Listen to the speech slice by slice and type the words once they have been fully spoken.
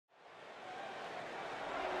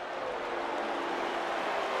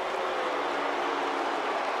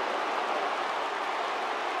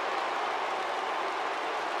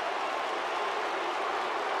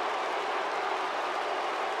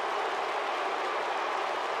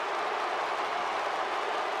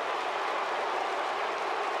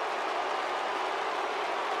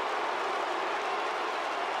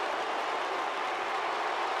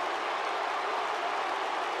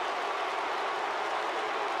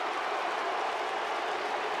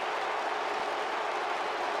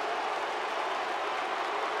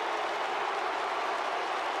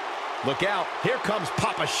Look out. Here comes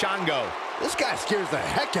Papa Shango. This guy scares the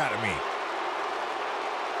heck out of me.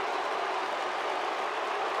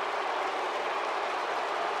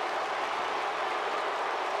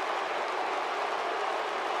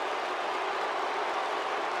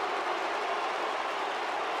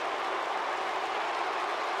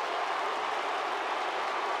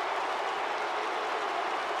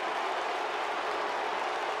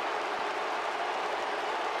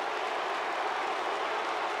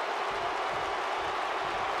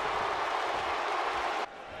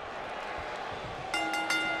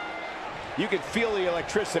 You can feel the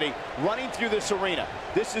electricity running through this arena.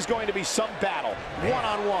 This is going to be some battle.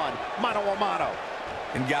 One-on-one, mano-a-mano.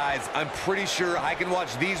 And guys, I'm pretty sure I can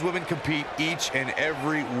watch these women compete each and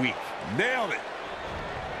every week. Nailed it.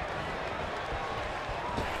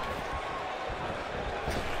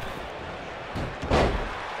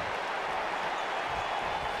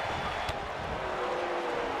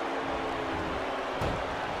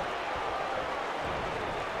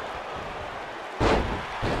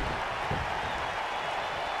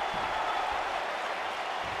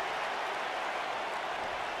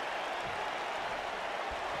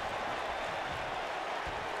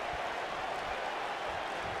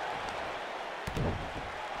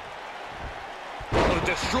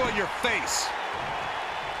 Destroy your face.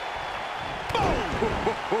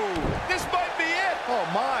 Boom! This might be it. Oh,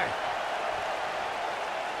 my.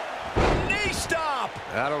 Knee stop.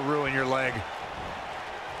 That'll ruin your leg.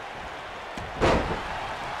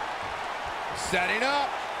 Setting up.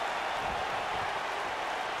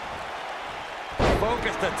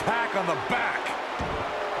 Focused attack on the back.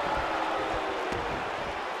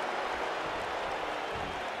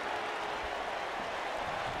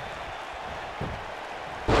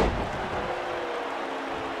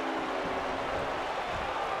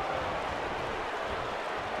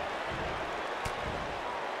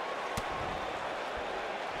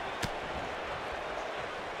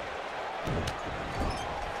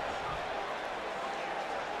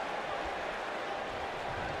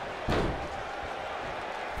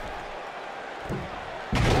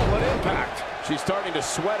 What impact. She's starting to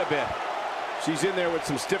sweat a bit. She's in there with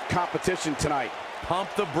some stiff competition tonight. Pump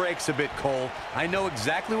the brakes a bit, Cole. I know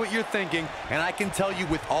exactly what you're thinking, and I can tell you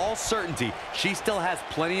with all certainty, she still has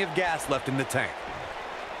plenty of gas left in the tank.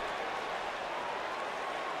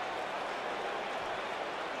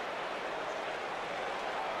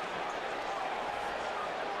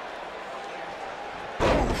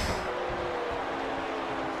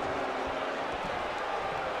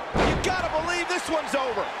 This one's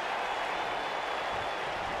over.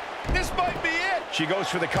 This might be it. She goes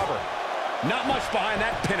for the cover. Not much behind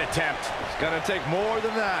that pin attempt. It's gonna take more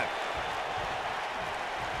than that.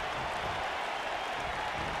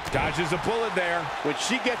 Dodges a bullet there. When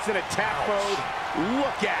she gets in attack mode,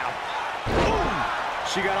 look out. Boom!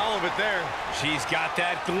 She got all of it there. She's got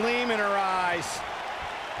that gleam in her eyes.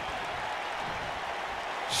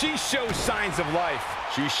 She shows signs of life.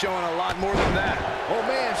 She's showing a lot more than that. Oh,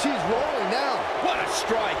 man, she's rolling now. What a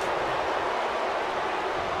strike.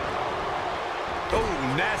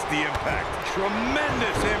 Oh, nasty impact.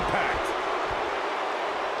 Tremendous impact.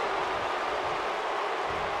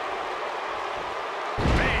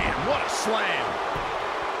 Man, what a slam.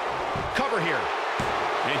 Cover here.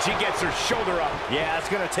 And she gets her shoulder up. Yeah, it's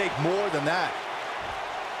going to take more than that.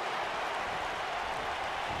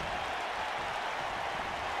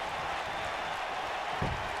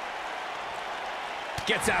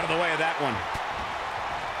 Gets out of the way of that one.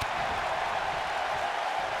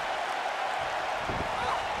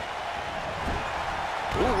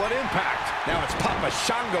 Ooh, what impact. Now it's Papa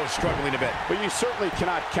Shango struggling a bit. But you certainly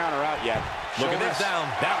cannot counter out yet. Look at this. Down.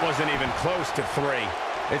 That wasn't even close to 3.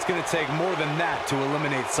 It's going to take more than that to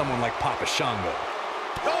eliminate someone like Papa Shango.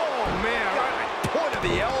 Oh, man, right at the point of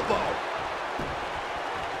the elbow.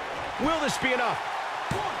 Will this be enough?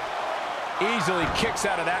 Easily kicks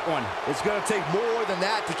out of that one. It's going to take more than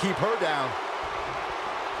that to keep her down.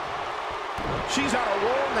 She's on a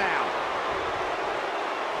roll now.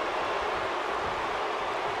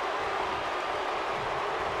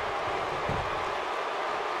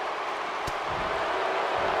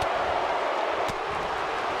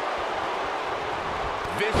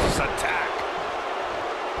 Vicious attack.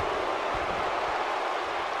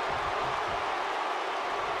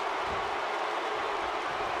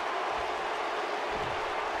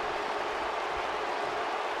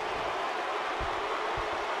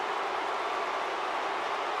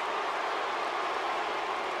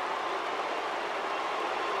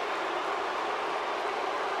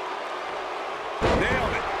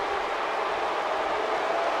 Nailed it.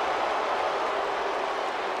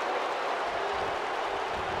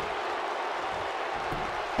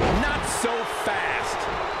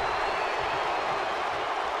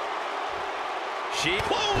 She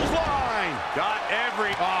clothesline. Got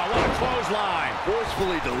every. Oh, what a clothesline.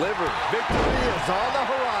 Forcefully delivered. Victory is on the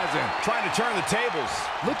horizon. Trying to turn the tables.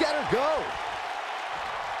 Look at her go.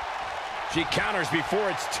 She counters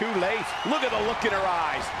before it's too late. Look at the look in her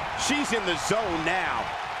eyes. She's in the zone now.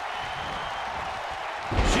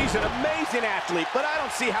 She's an amazing athlete, but I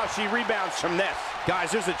don't see how she rebounds from this.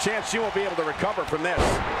 Guys, there's a chance she won't be able to recover from this.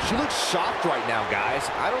 She looks shocked right now, guys.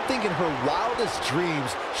 I don't think in her wildest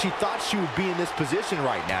dreams she thought she would be in this position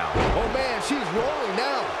right now. Oh, man, she's rolling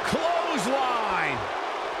now. Clothesline.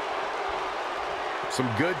 Some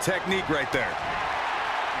good technique right there.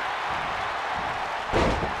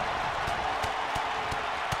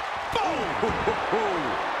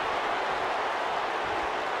 Boom!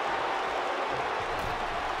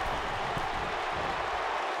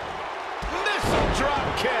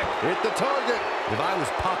 Drop kick. Hit the target. If I was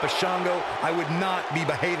Papa Shango, I would not be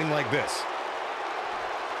behaving like this.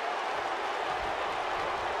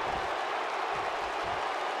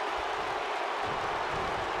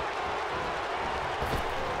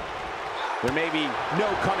 There may be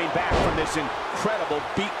no coming back from this incredible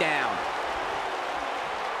beatdown.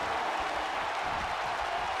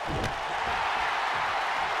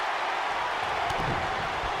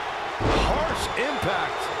 Harsh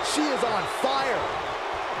impact. She is on fire.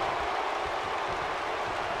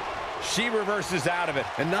 She reverses out of it,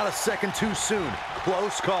 and not a second too soon.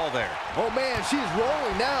 Close call there. Oh, man, she's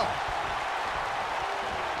rolling now.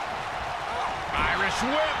 Irish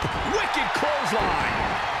whip. Wicked clothesline.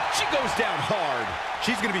 She goes down hard.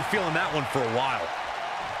 She's going to be feeling that one for a while.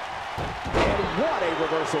 And what a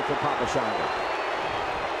reversal for Papa Shango.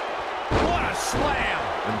 What a slam.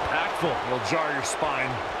 Impactful. It'll jar your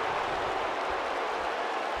spine.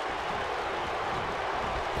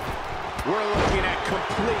 We're looking at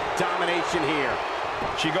complete domination here.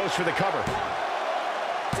 She goes for the cover.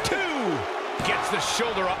 2. Gets the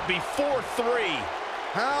shoulder up before 3.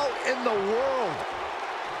 How in the world?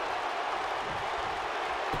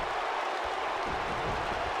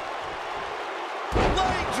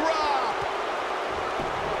 Leg drop.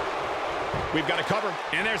 We've got a cover.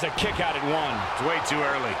 And there's a kick out at 1. It's way too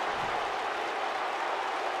early.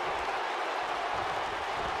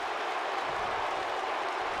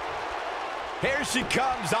 Here she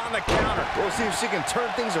comes on the counter. We'll see if she can turn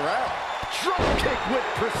things around. Drop kick with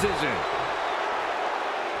precision.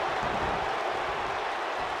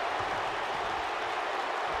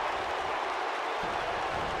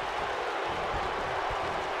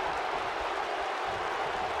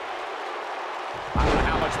 I don't know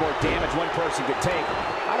how much more damage one person could take.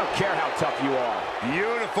 I don't care how tough you are.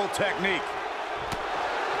 Beautiful technique.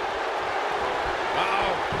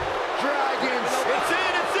 Uh-oh. Dragons. It's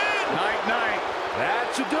in, it's in. Night, night.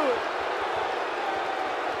 That should do it.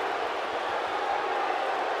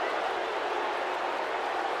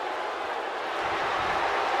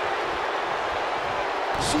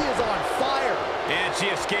 She is on fire. And she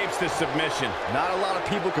escapes the submission. Not a lot of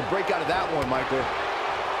people can break out of that one, Michael.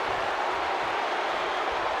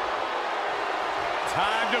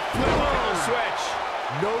 Time to flip the switch.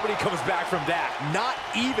 Nobody comes back from that. Not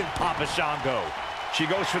even Papa Shango. She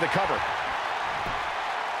goes for the cover.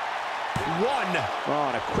 1. Oh,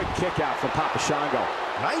 and a quick kick out from Papa Shango.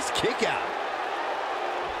 Nice kick out.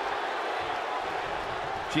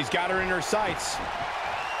 She's got her in her sights.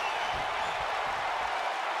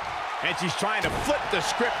 And she's trying to flip the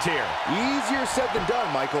script here. Easier said than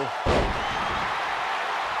done, Michael.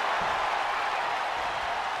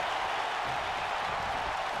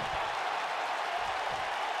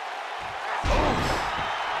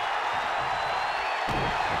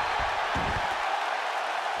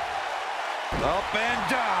 Up and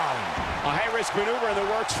down. A high-risk maneuver in the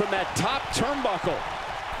works from that top turnbuckle.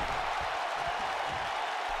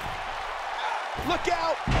 Look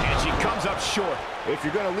out! And she comes up short. If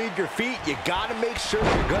you're going to leave your feet, you got to make sure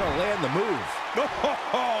you're going to land the move.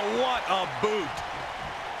 Oh, what a boot.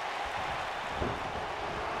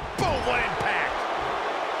 Boom, what impact!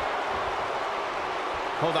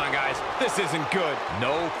 Hold on, guys. This isn't good.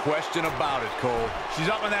 No question about it, Cole. She's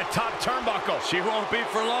up on that top turnbuckle. She won't be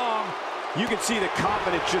for long. You can see the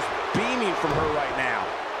confidence just beaming from her right now.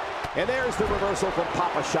 And there's the reversal from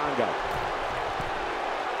Papa Shango.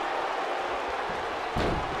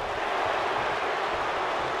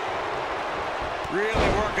 Really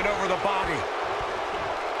working over the body.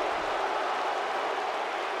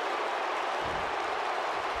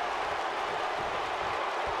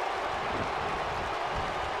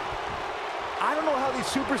 I don't know how these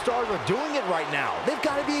superstars are doing it right now. They've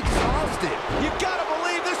got to be exhausted. You gotta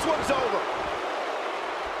believe this one's over.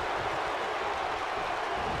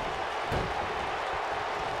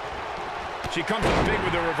 She comes up big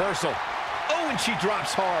with a reversal. Oh, and she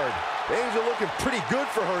drops hard. Things are looking pretty good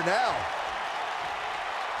for her now.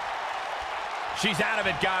 She's out of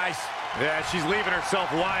it, guys. Yeah, she's leaving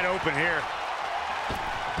herself wide open here.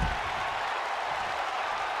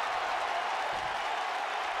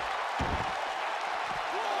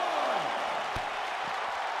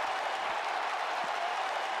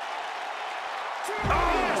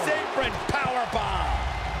 Apron powerbomb.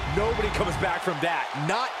 Nobody comes back from that,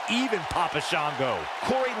 not even Papa Shango.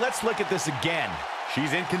 Corey, let's look at this again.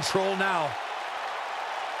 She's in control now.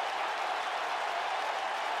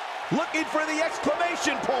 Looking for the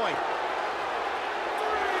exclamation point.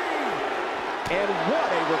 And what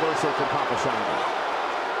a reversal from Papa Shango.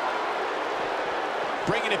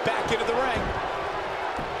 Bringing it back into the ring.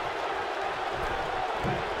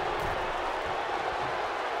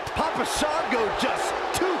 Papa Shango just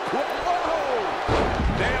too quick. Whoa!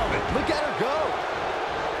 Nailed it. Look at her go.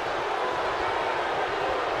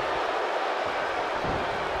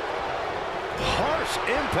 Harsh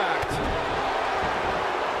impact.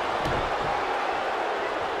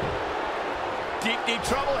 Deep, deep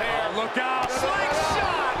trouble here. Oh, look out.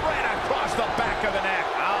 Slingshot right across the back of the neck.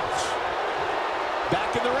 Ouch.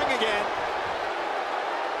 Back in the ring again.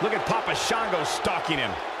 Look at Papa Shango stalking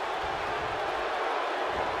him.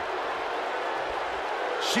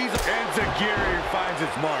 She's Enziguri finds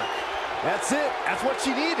its mark. That's it. That's what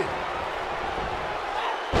she needed.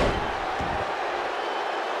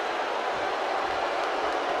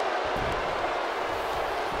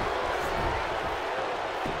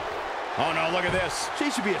 Oh, no, look at this.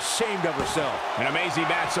 She should be ashamed of herself. An amazing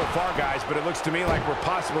match so far, guys, but it looks to me like we're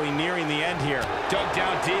possibly nearing the end here. Dug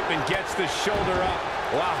down deep and gets the shoulder up.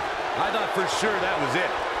 Wow, I thought for sure that was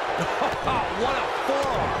it. What a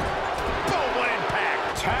forearm. Boom, what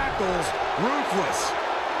impact. Tackles ruthless.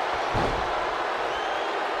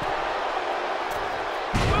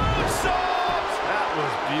 Moonsault. That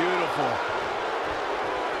was beautiful.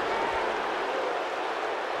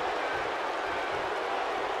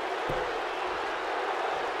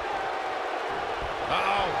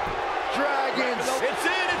 Uh-oh. Dragons. It's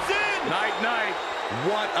in, it's in. Night, night.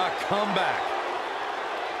 What a comeback.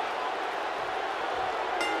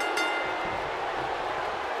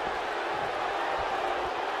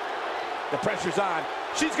 The pressure's on.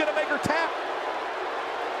 She's going to make her tap.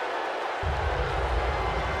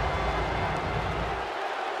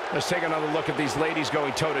 Let's take another look at these ladies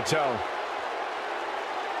going toe-to-toe.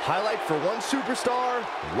 Highlight for one superstar,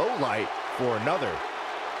 low light for another.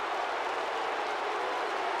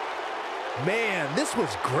 Man, this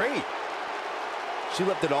was great. She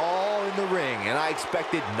left it all in the ring, and I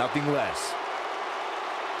expected nothing less.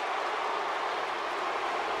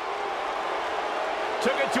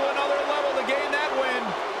 Took it to another level to gain that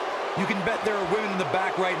win. You can bet there are women in the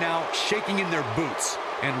back right now shaking in their boots,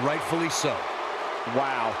 and rightfully so.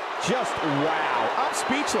 Wow. Just wow. I'm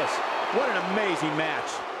speechless. What an amazing match.